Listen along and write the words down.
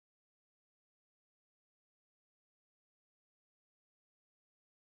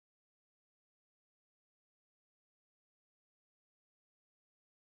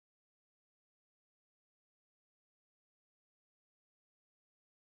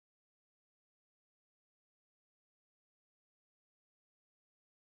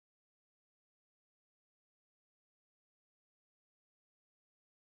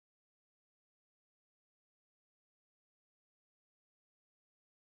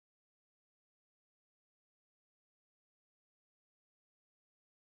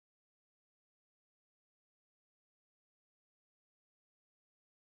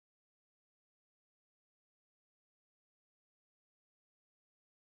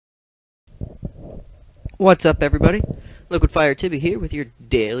What's up, everybody? Liquidfiretibby here with your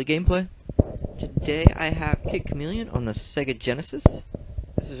daily gameplay. Today I have Kid Chameleon on the Sega Genesis.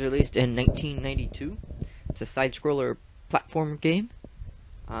 This was released in 1992. It's a side-scroller platform game.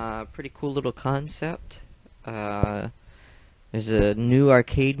 Pretty cool little concept. There's a new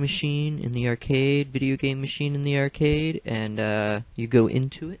arcade machine in the arcade, video game machine in the arcade, and you go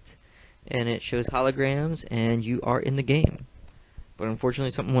into it, and it shows holograms, and you are in the game. But unfortunately,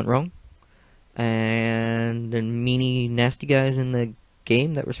 something went wrong. And the meanie, nasty guys in the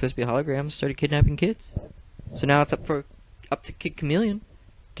game that were supposed to be holograms started kidnapping kids. So now it's up to Kid Chameleon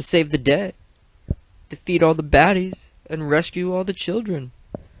to save the day, defeat all the baddies, and rescue all the children.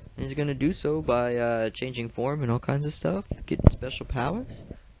 And he's gonna do so by changing form and all kinds of stuff, getting special powers.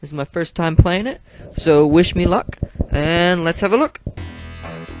 This is my first time playing it, so wish me luck, and let's have a look.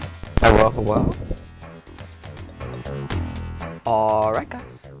 Hello. Alright,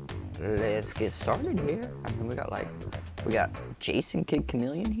 guys. Let's get started here. I mean, we got Jason Kid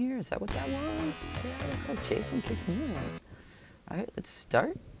Chameleon here. Is that what that was? Yeah, it looks like Jason Kid Chameleon. Alright, let's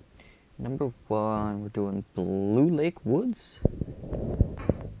start. Number 1, we're doing Blue Lake Woods.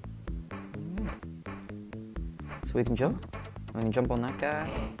 So we can jump. We can jump on that guy.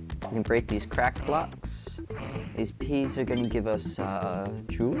 We can break these cracked blocks. These peas are gonna give us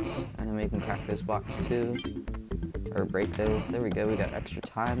jewels, and then we can crack those blocks too. Or break those. There we go. We got extra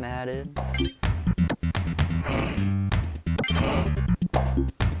time added. Okay.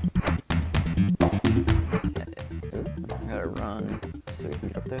 I gotta run so we can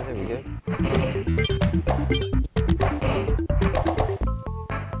get up there. There we go.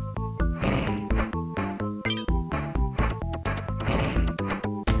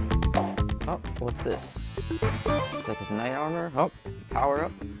 Oh, what's this? Looks like it's knight armor. Oh, power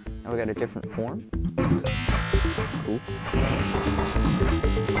up. Now we got a different form. Cool.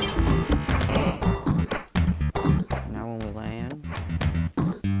 Now when we land,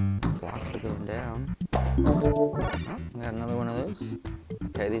 blocks are going down. Oh, we got another one of those.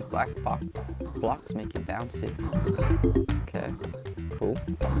 Okay, these black blocks make you bouncy. Okay, cool.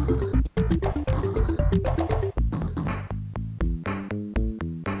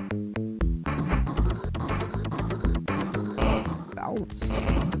 Bounce.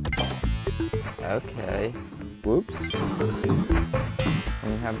 Okay. Whoops. And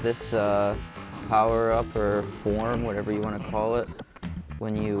you have this power up or form, whatever you want to call it.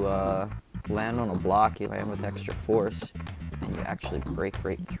 When you land on a block, you land with extra force, and you actually break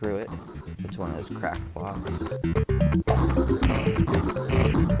right through it if it's one of those cracked blocks. There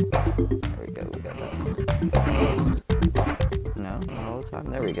we go, we got that. No, not all the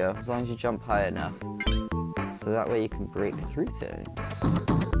time. There we go. As long as you jump high enough. So that way you can break through things.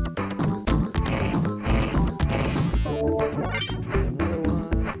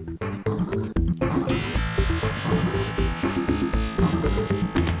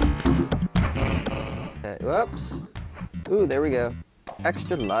 Okay, whoops. Ooh, there we go.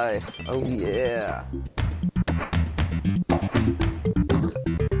 Extra life. Oh yeah.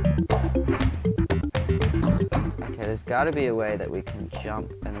 Okay, there's gotta be a way that we can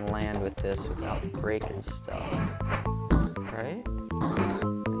jump and land with this without breaking stuff. Right?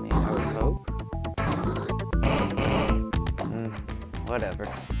 I mean, I would hope. Whatever.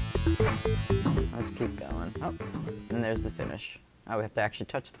 Let's keep going. Oh, and there's the finish. Oh, we have to actually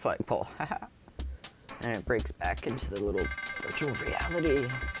touch the flagpole. And it breaks back into the little virtual reality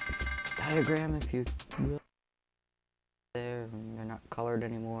diagram, if you will. There, and they're not colored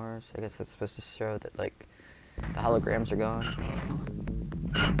anymore, so I guess that's supposed to show that, like, the holograms are gone.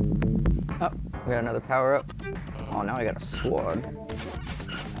 Oh, we got another power up. Oh, now I got a sword.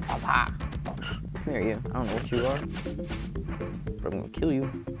 Papa! Come here, you. I don't know what you are, but I'm gonna kill you.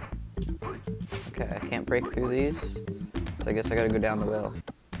 Okay, I can't break through these, so I guess I gotta go down the well.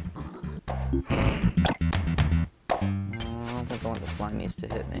 I don't think I want the slimies to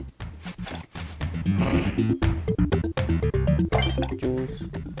hit me. Jules.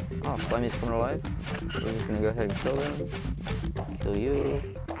 Oh, slimies coming to life. We're just gonna go ahead and kill them. Kill you.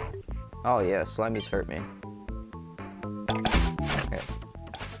 Oh yeah, slimies hurt me. Okay.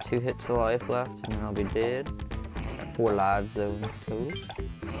 2 hits of life left, and then I'll be dead. Got 4 lives though in total.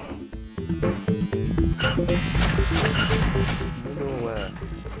 Go away.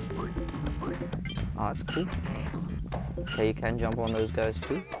 Oh, that's cool. Okay, you can jump on those guys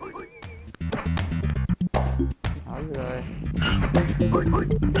too. How did I?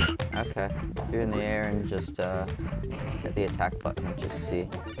 Okay, you're in the air and just hit the attack button and just see.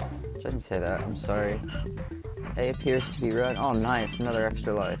 I didn't say that, I'm sorry. A appears to be run. Oh, nice, another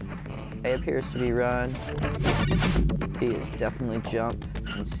extra life. A appears to be run. B is definitely jump.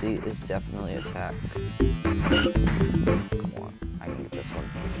 And C is definitely attack. Come on, I can get this one.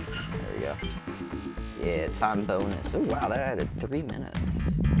 There we go. Yeah, time bonus. Oh wow, that added 3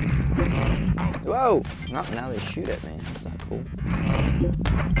 minutes. Whoa! Not now they shoot at me. That's not cool.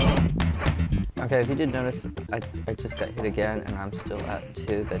 Okay, if you did notice, I just got hit again and I'm still at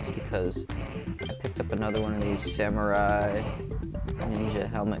 2. That's because I picked up another one of these samurai ninja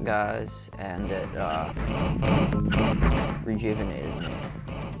helmet guys and it rejuvenated me.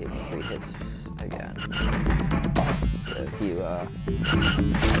 Gave me 3 hits again. So if you I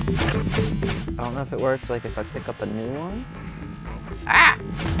don't know if it works like if I pick up a new one. Ah!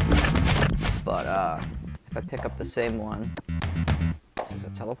 But if I pick up the same one, this is a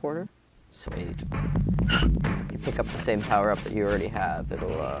teleporter? Sweet. You pick up the same power up that you already have,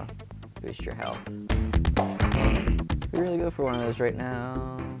 it'll boost your health. We really go for one of those right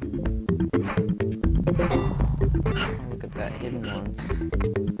now. Look at that, hidden ones.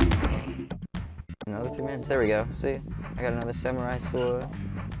 Another 3 minutes. There we go. See, I got another samurai sword,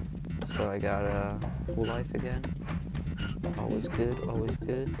 so I got full life again. Always good. Always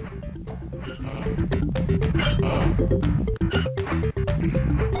good.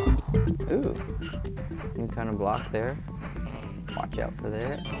 Ooh, new kind of block there. Watch out for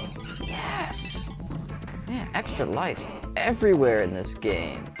that. Yes! Man, extra lives everywhere in this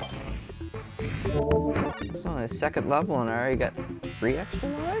game. It's only the 2nd level and I already got 3 extra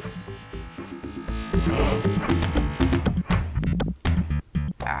lives?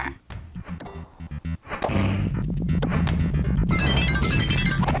 Ah.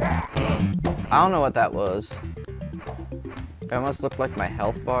 I don't know what that was. It almost looked like my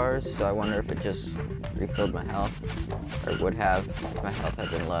health bars, so I wonder if it just refilled my health. Or would have if my health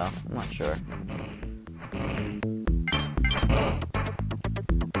had been low. I'm not sure.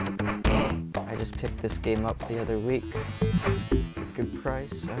 I just picked this game up the other week. Good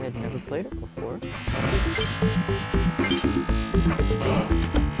price. I had never played it before.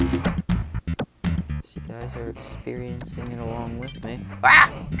 So you guys are experiencing it along with me. Ah!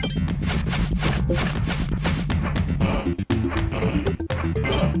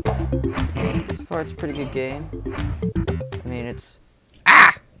 So far, it's a pretty good game. I mean, it's...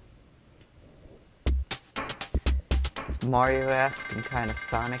 Ah! It's Mario-esque and kind of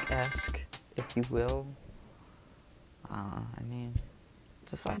Sonic-esque, if you will. I mean,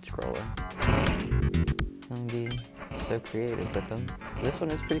 it's a side-scroller. Can be so creative with them. This one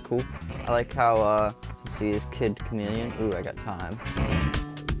is pretty cool. I like how, since he is Kid Chameleon. Ooh, I got time.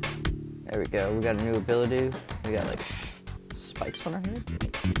 There we go. We got a new ability. We got, like, spikes on our head.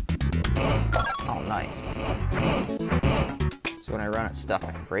 Oh, nice. So when I run at stuff,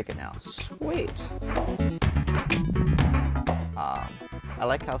 I can break it now. Sweet. I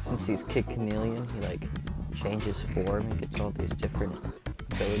like how since he's Kid Chameleon, he, like, changes form and gets all these different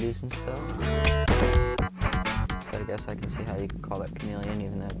abilities and stuff. So I guess I can see how you can call that chameleon,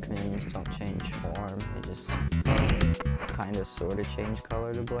 even though chameleons don't change form. They just kind of sort of change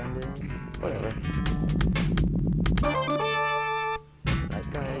color to blend in. Whatever.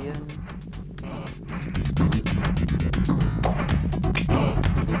 Right guy again.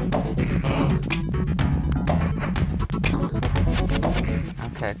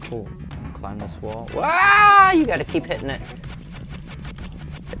 Okay, cool. Climb this wall. Wow! You gotta keep hitting it.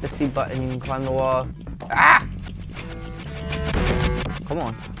 Hit the C button, you can climb the wall. Ah! Come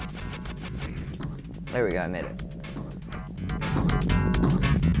on. There we go, I made it.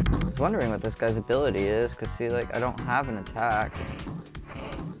 I was wondering what this guy's ability is, because see, like, I don't have an attack.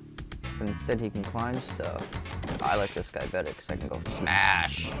 But instead he can climb stuff. I like this guy better, because I can go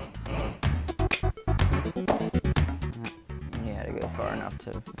smash! You had to go far enough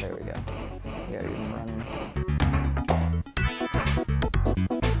to... There we go. You gotta get him running.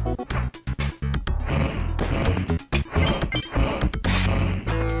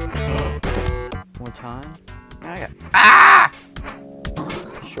 Time. I got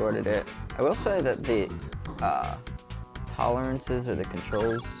shorted it. I will say that the tolerances or the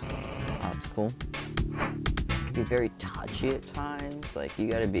controls, it's cool. It can be very touchy at times. Like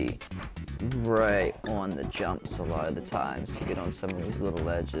you gotta be right on the jumps a lot of the times to get on some of these little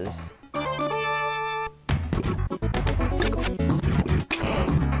ledges.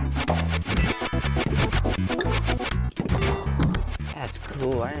 That's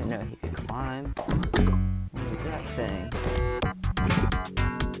cool. I didn't know he could climb. What was that thing?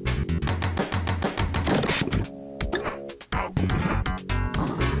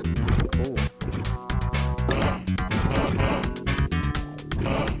 Cool.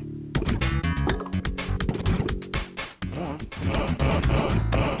 More.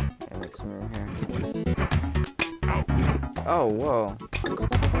 Okay, make some room here. Oh, whoa.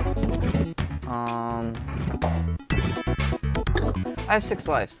 I have 6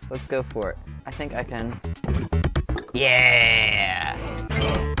 lives. Let's go for it. I think I can. Yeah!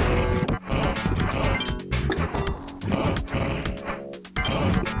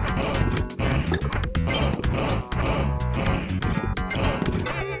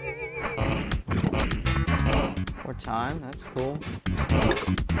 More time, that's cool.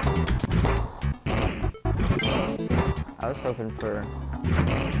 I was hoping for...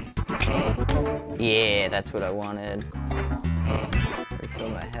 Yeah, that's what I wanted. Refill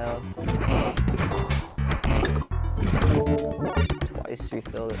my health. Twice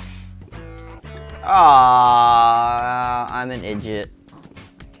refilled it. Ah, I'm an idiot. I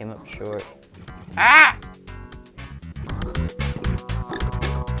came up short. Ah!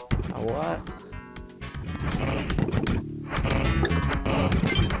 Oh, what?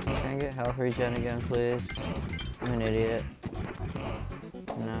 Can I get health regen again, please? I'm an idiot.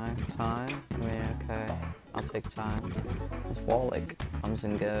 No, time? I mean, okay. I'll take time. This wall, like, comes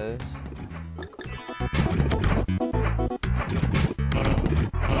and goes.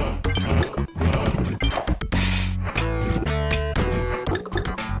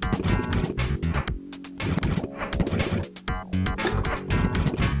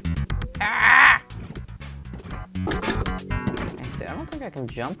 Ah! Actually, I don't think I can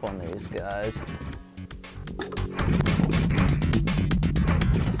jump on these guys.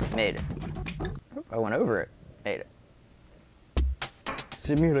 Made it. Oh, I went over it. Made it.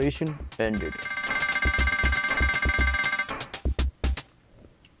 Simulation ended.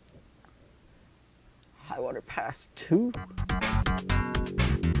 High water pass 2. Got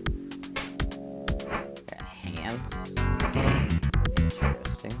hands.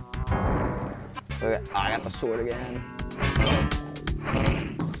 Interesting. Okay. Oh, I got the sword again.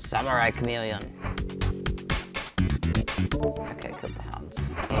 Samurai Chameleon. Okay, kill the hounds.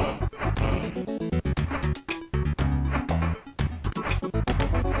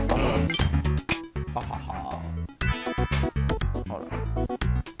 Ha ha ha. Hold on.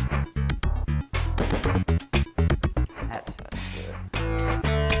 That's how to do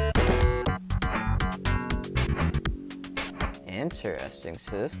it. Interesting.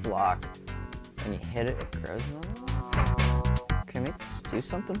 So this block, when you hit it, it grows more. Can I make this do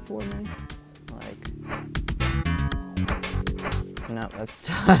something for me? Like... No, that's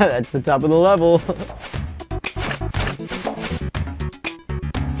that's the top of the level.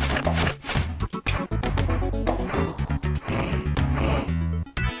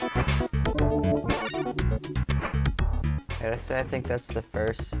 I gotta say, I think that's the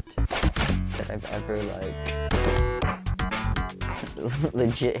first that I've ever, like,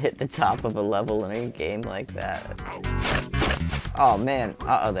 legit hit the top of a level in a game like that. Oh man,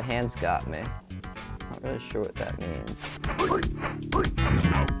 uh-oh, the hands got me. Not really sure what that means.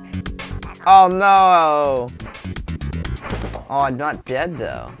 Oh no! Oh, I'm not dead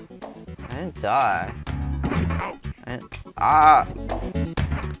though. I didn't die.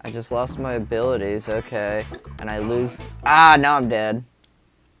 I just lost my abilities, okay. And I lose... Ah, now I'm dead.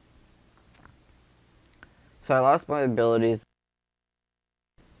 So I lost my abilities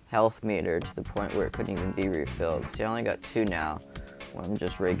health meter to the point where it couldn't even be refilled. So I only got 2 now, when I'm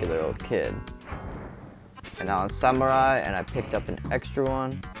just regular old kid. And now I'm samurai, and I picked up an extra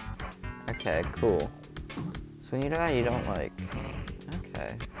one. Okay, cool. So when you die, you don't like...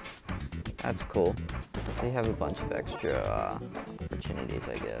 Okay. That's cool. So you have a bunch of extra opportunities,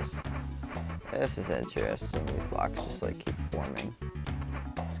 I guess. This is interesting. These blocks just like keep forming.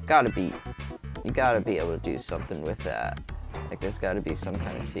 It's gotta be... You gotta be able to do something with that. Like there's gotta be some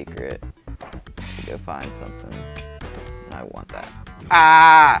kind of secret to go find something. And I want that.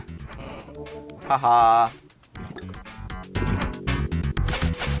 Ah! Haha.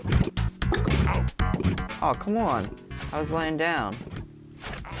 Oh, come on. I was laying down.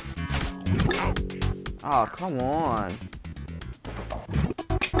 Oh, come on.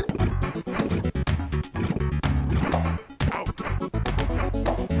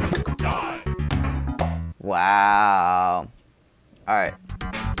 Wow. Alright.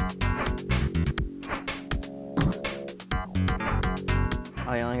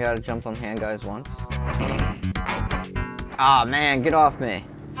 Oh, you only gotta jump on hand guys once? Aw, man, get off me.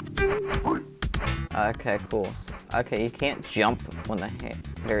 Okay, cool. Okay, you can't jump when the hand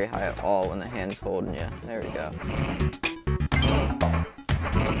very high at all when the hand's holding you. There we go.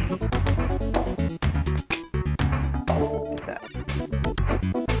 Get that.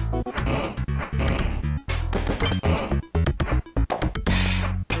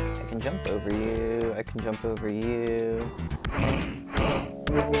 I can jump over you. I can jump over you.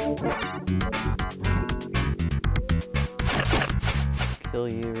 kill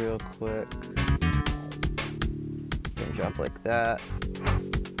you real quick. You can jump like that.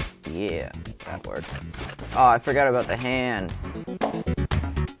 Yeah, that worked. Oh, I forgot about the hand.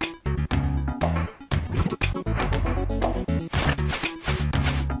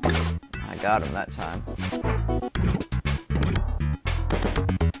 I got him that time.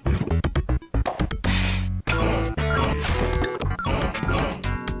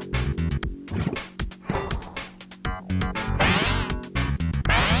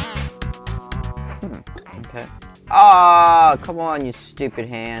 Okay. Ah, come on, you stupid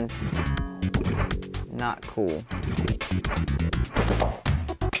hand. Not cool.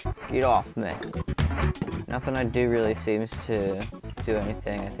 Get off me. Nothing I do really seems to do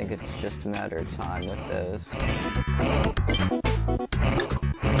anything. I think it's just a matter of time with those.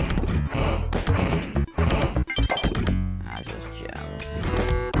 Ah, just gems.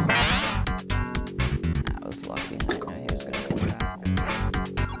 That was lucky. I knew he was gonna come back.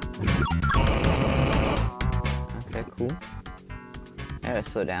 Okay, cool. I gotta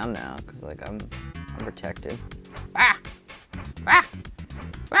slow down now, cause like I'm protected. Ah! Ah!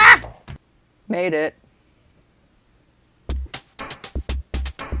 Ah! Made it.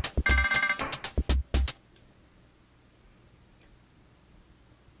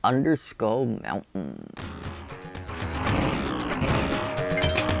 Under Skull Mountain.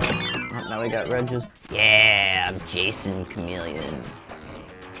 Oh, now we got Regis. Yeah, I'm Jason Chameleon.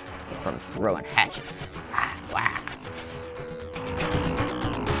 From throwing hatchets. Ah, wow.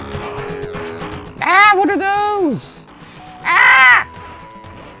 Ah, what are those? Ah!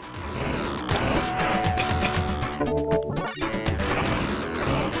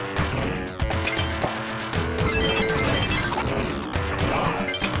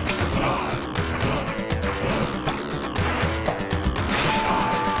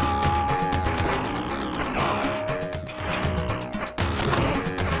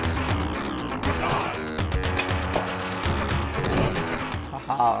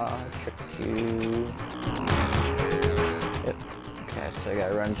 Haha, tricked you. Yep. Okay, so I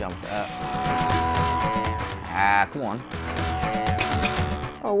gotta run jump that. Ah, come on.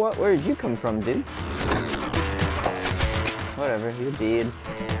 Oh, what? Where did you come from, dude? Whatever, you did.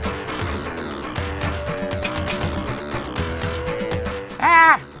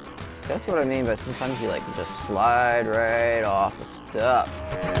 Ah! See, that's what I mean by sometimes you like just slide right off the stuff.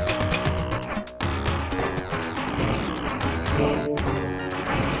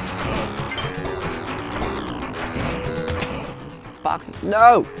 Boxes.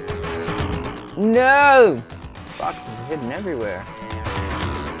 No! No! Boxes are hidden everywhere.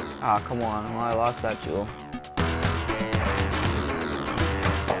 Ah, oh, come on. Well, I lost that jewel.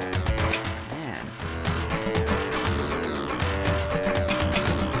 Man.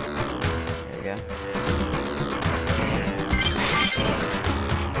 There we go.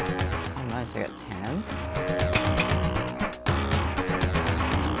 Oh, nice. I got 10.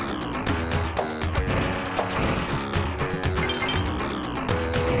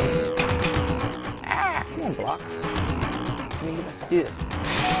 Blocks. Let me get my stuff.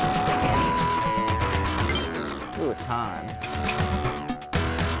 Ooh, time.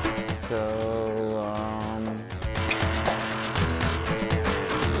 So,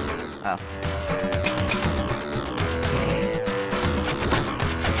 oh.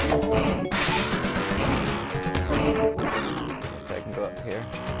 So I can go up here.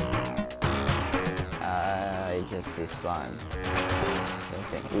 I just see slime. Same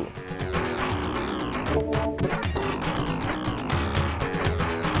thing. Ooh.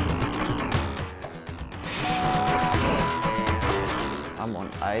 I'm on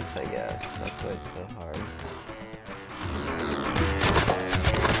ice, I guess. That's why it's so hard. I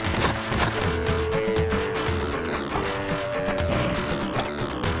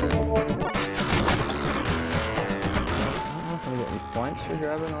don't know if I'm getting points for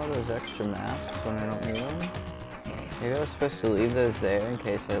grabbing all those extra masks when I don't need them. Maybe I was supposed to leave those there in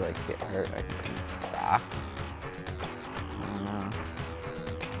case I like get hurt. I can come back. I don't know.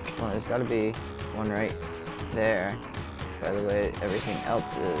 Well, there's got to be one right there. By the way, everything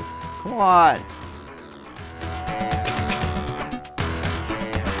else is. Come on!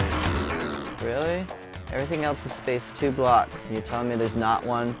 Really? Everything else is spaced 2 blocks, and you're telling me there's not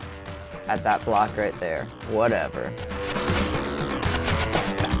one at that block right there. Whatever.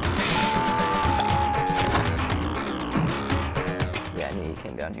 Yeah, I knew you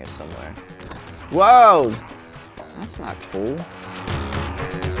came down here somewhere. Whoa! That's not cool.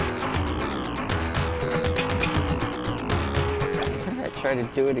 Try to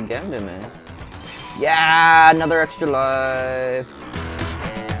do it again to me. Yeah, another extra life.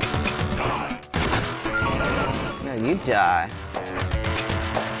 No, you die.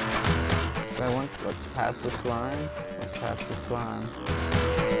 Do I want what's past the slime? What's past the slime?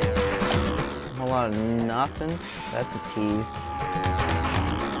 A whole lot of nothing. That's a tease.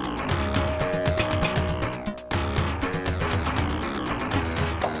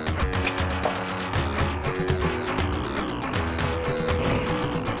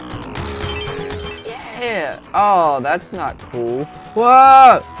 Yeah. Oh, that's not cool.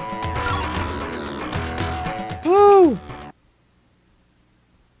 Whoa! Woo!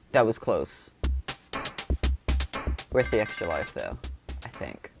 That was close. Worth the extra life, though. I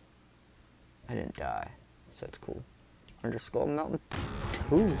think. I didn't die, so that's cool. Underskull Mountain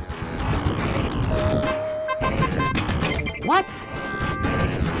 2. What?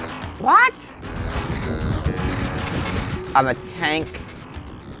 What? I'm a tank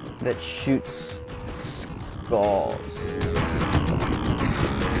that shoots skulls.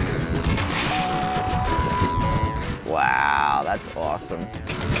 Wow, that's awesome.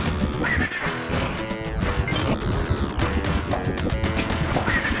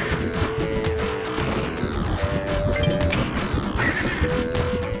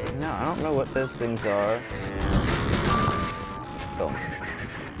 No, I don't know what those things are. Boom.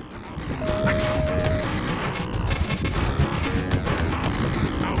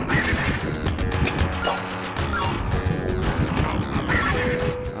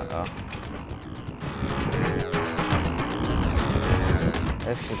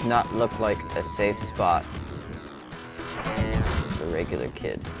 This does not look like a safe spot for a regular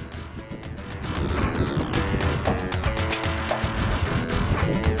kid.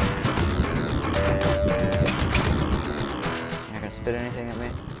 You're not gonna spit anything at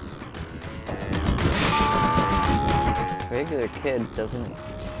me? A regular kid doesn't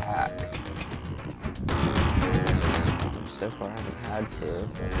attack. So far I haven't had to.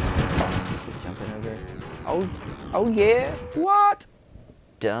 Just keep jumping over. Oh yeah? What?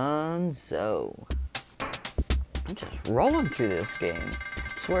 Dunzo. I'm just rolling through this game.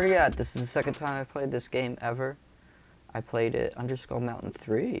 Swear to God, this is the second time I've played this game ever. I played it Underskull Mountain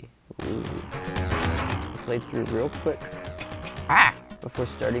 3. Ooh. I played through real quick before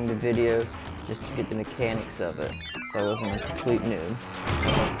starting the video just to get the mechanics of it. So I wasn't a complete noob.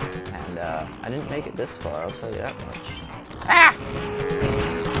 And I didn't make it this far, I'll tell you that much.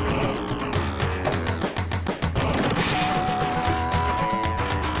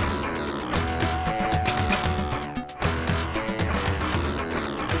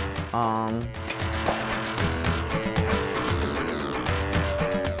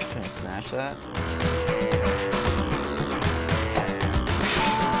 Can I smash that?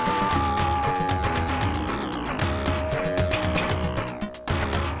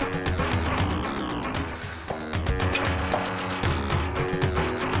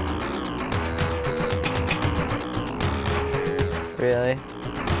 Really?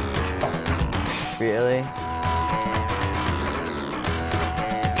 Really?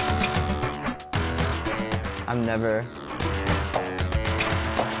 I'm never...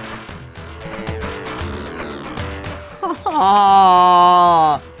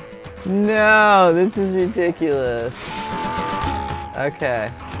 Oh, no, this is ridiculous.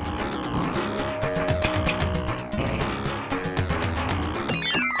 Okay.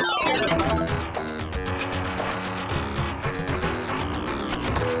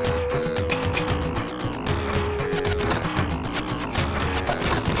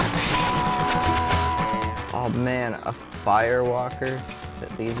 Oh man, a fire walker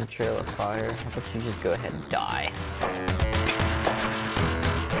that leaves a trail of fire. How about you just go ahead and die?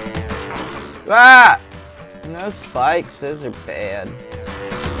 Ah! No spikes, those are bad.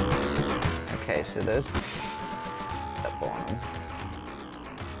 Okay, so those up on them.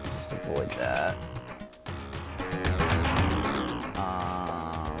 Just avoid that.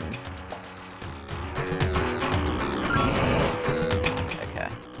 Okay.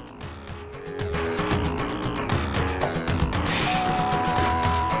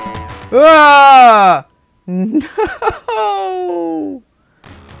 Ah! No!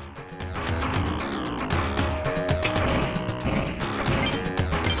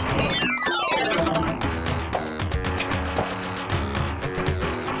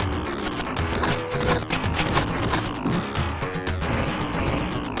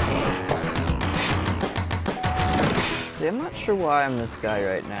 See, I'm not sure why I'm this guy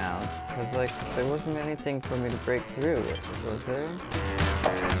right now, because, like, there wasn't anything for me to break through, was there?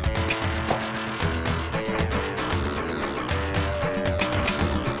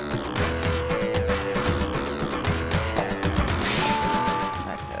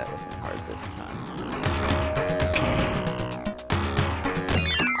 Okay, that wasn't hard this time.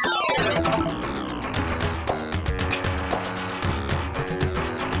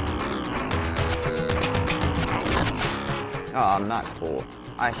 Oh, not cool.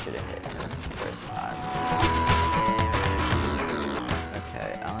 I should have hit her first time.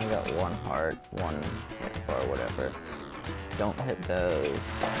 Okay, I only got one heart, one hit bar, whatever. Don't hit those.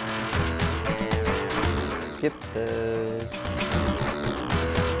 Skip those.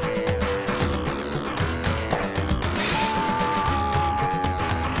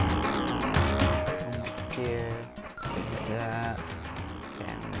 Come up here. Hit that.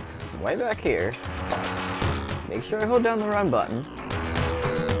 Okay, I'm way back here. Make sure I hold down the run button.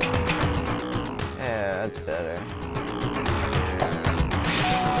 Yeah, that's better.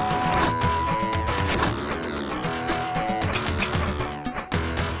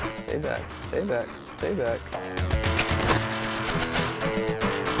 Stay back, stay back, stay back.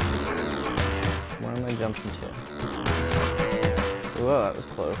 Where am I jumping to? Whoa, that was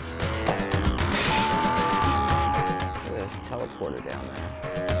close. There's a teleporter down there.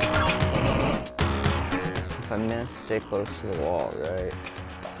 If I miss, stay close to the wall, right?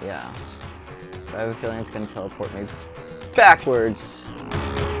 Yes. I have a feeling it's going to teleport me backwards.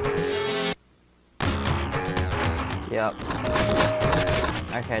 Yep.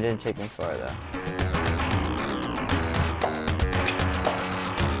 Okay, it didn't take me far though.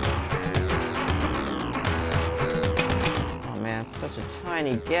 Oh man, it's such a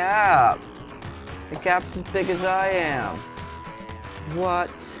tiny gap. The gap's as big as I am. What?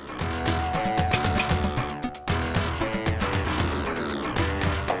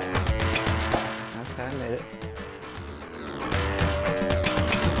 Okay, I made it.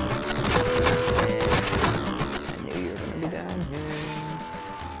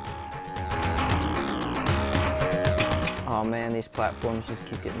 Oh man, these platforms just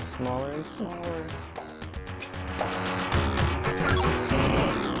keep getting smaller and smaller.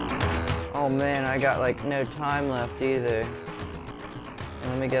 Oh man, I got like no time left either. And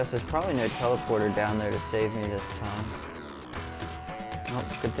let me guess, there's probably no teleporter down there to save me this time. Oh,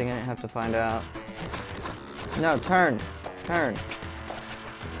 good thing I didn't have to find out. No, turn! Turn!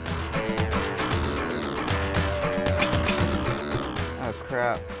 Oh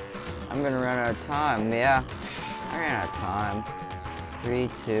crap. I'm gonna run out of time, yeah. I ran out of time. 3,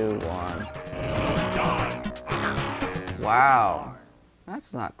 2, 1. Wow.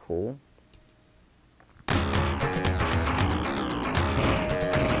 That's not cool. Alright,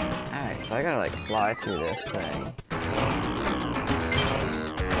 so I gotta like fly through this thing.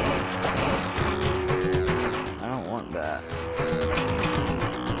 I don't want that.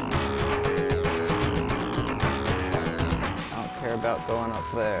 I don't care about going up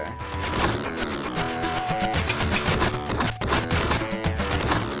there.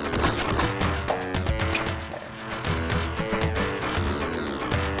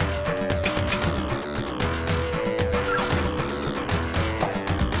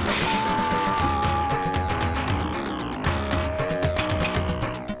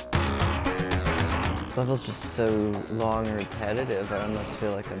 This level's just so long and repetitive, I almost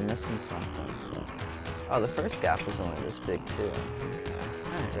feel like I'm missing something. Oh, the first gap was only this big too. Okay.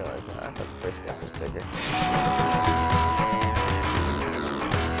 I didn't realize that. I thought the first gap was bigger.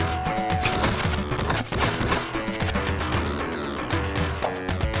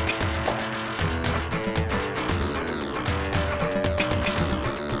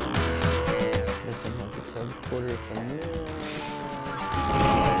 This one has the teleporter from there.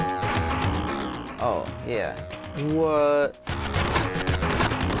 Oh, yeah. What?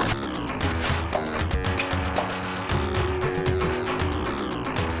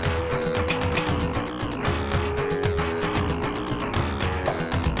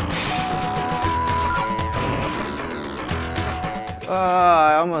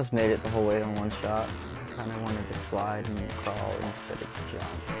 I almost made it the whole way on one shot. I kind of wanted to slide and crawl instead of jump.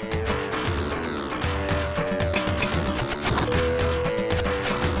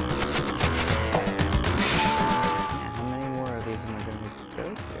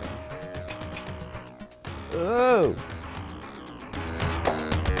 Oh!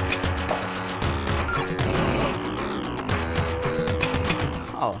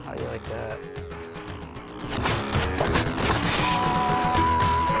 Oh, how do you like that?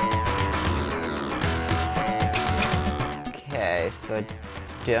 Okay, so I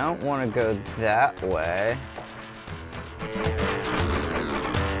don't want to go that way.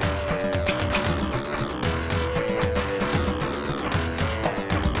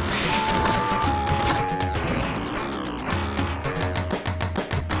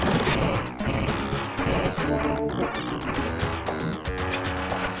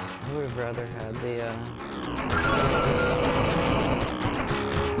 Rather had the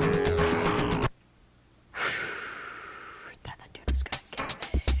that dude was gonna kill me.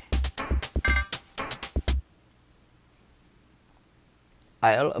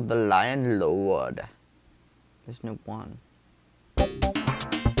 Isle of the Lion Lord. There's no one.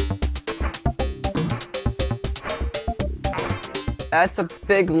 That's a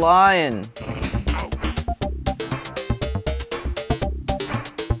big lion.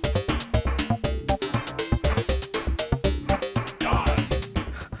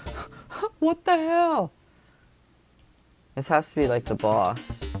 What the hell? This has to be like the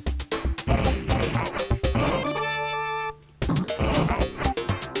boss.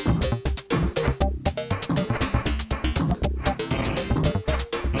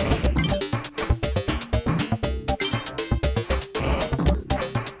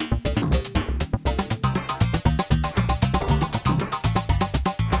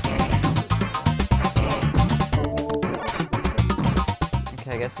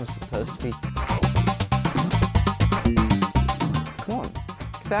 I guess I'm supposed to be... Come on,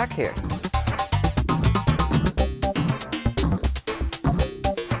 get back here.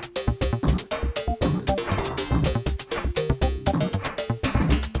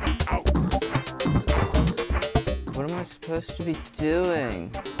 What am I supposed to be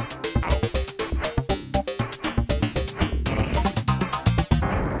doing?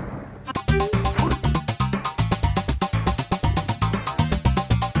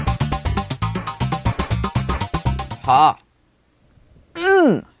 Ha!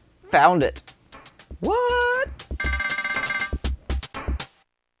 Found it. What?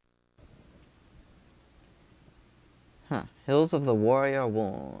 Huh. Hills of the Warrior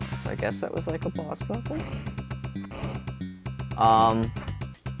Wounds. I guess that was like a boss level?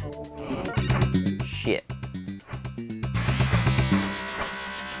 Shit.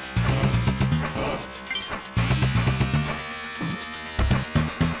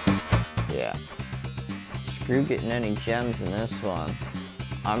 Yeah. Screw getting any gems in this one.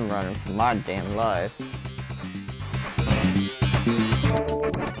 I'm running for my damn life.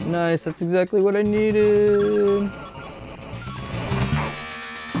 Nice, that's exactly what I needed.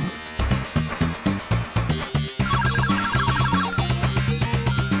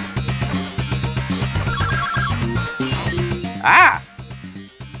 Ah!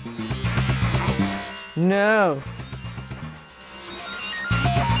 No.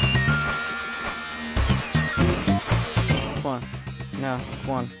 Come on. No,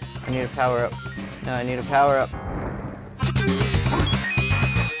 come on. I need a power up. No, I need a power up.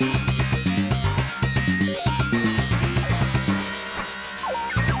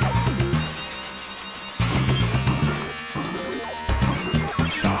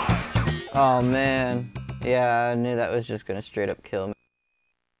 Oh man. Yeah, I knew that was just gonna straight up kill me.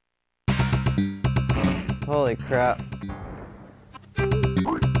 Holy crap.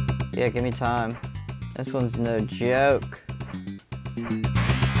 Yeah, give me time. This one's no joke.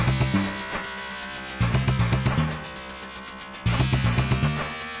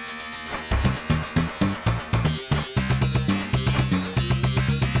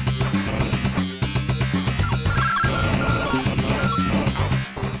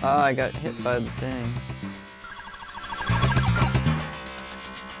 Oh, I got hit by the thing.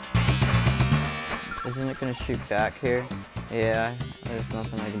 Isn't it gonna shoot back here? Yeah, there's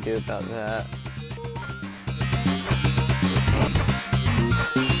nothing I can do about that.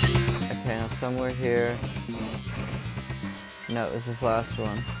 Okay, now somewhere here. No, it was this last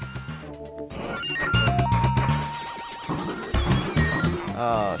one.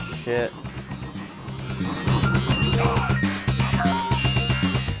 Oh, shit.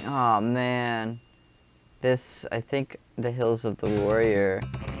 Oh man, this, I think the Hills of the Warrior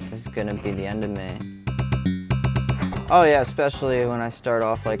is gonna be the end of me. Oh yeah, especially when I start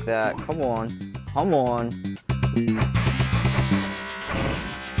off like that. Come on, come on.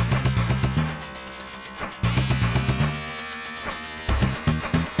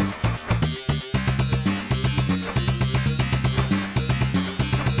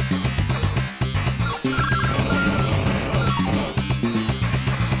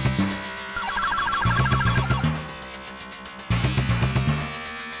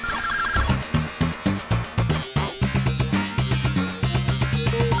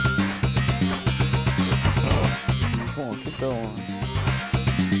 Go on.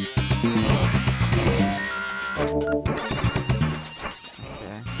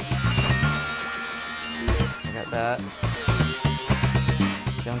 Okay. I got that.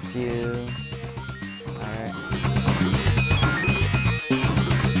 Jump you. Alright.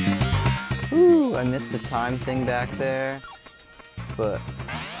 Ooh, I missed a time thing back there. But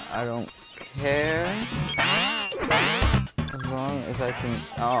I don't care. As long as I can.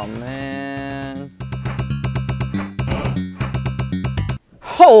 Oh man.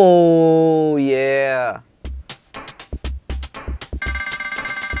 Oh, yeah.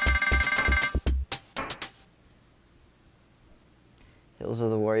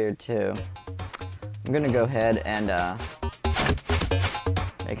 too. I'm gonna go ahead and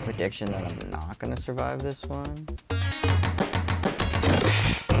make a prediction that I'm not gonna survive this one.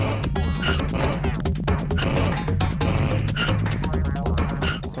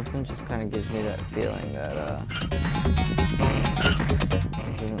 Something just kind of gives me that feeling that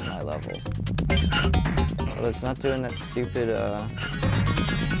this isn't my level. Well, it's not doing that stupid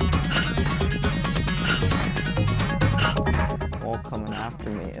wall coming after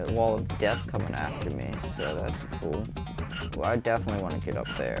me, a wall of death coming after me, so that's cool. Well, I definitely want to get up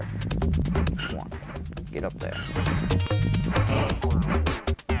there. Come on, get up there.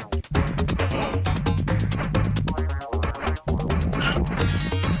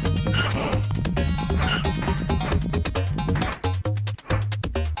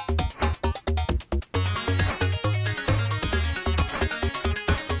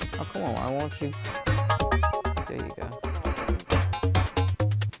 Oh, come on, why won't you? There you go.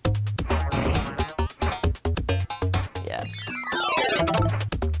 Yes.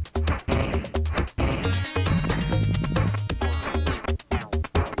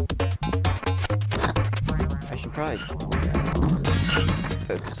 I should probably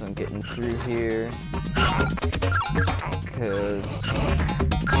focus on getting through here, because I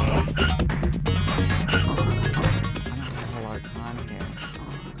don't have a lot of time here.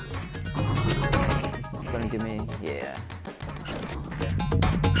 This is gonna give me, yeah.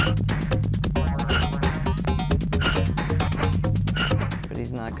 But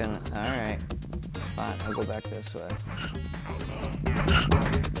he's not gonna, alright. Fine, I'll go back this way.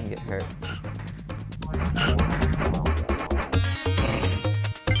 And get hurt.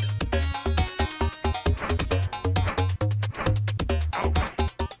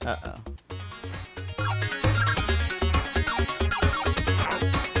 Uh-oh.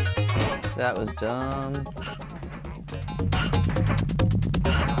 That was dumb.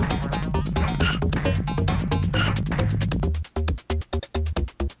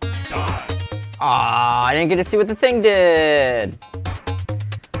 Aw, I didn't get to see what the thing did.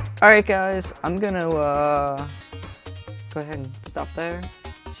 Alright guys, I'm gonna go ahead and stop there,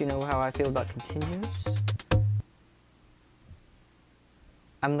 so you know how I feel about continues.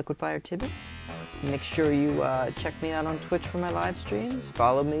 I'm Liquidfiretibby. Make sure you check me out on Twitch for my live streams.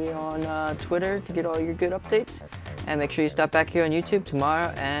 Follow me on Twitter to get all your good updates. And make sure you stop back here on YouTube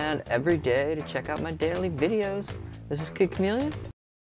tomorrow and every day to check out my daily videos. This is Kid Chameleon.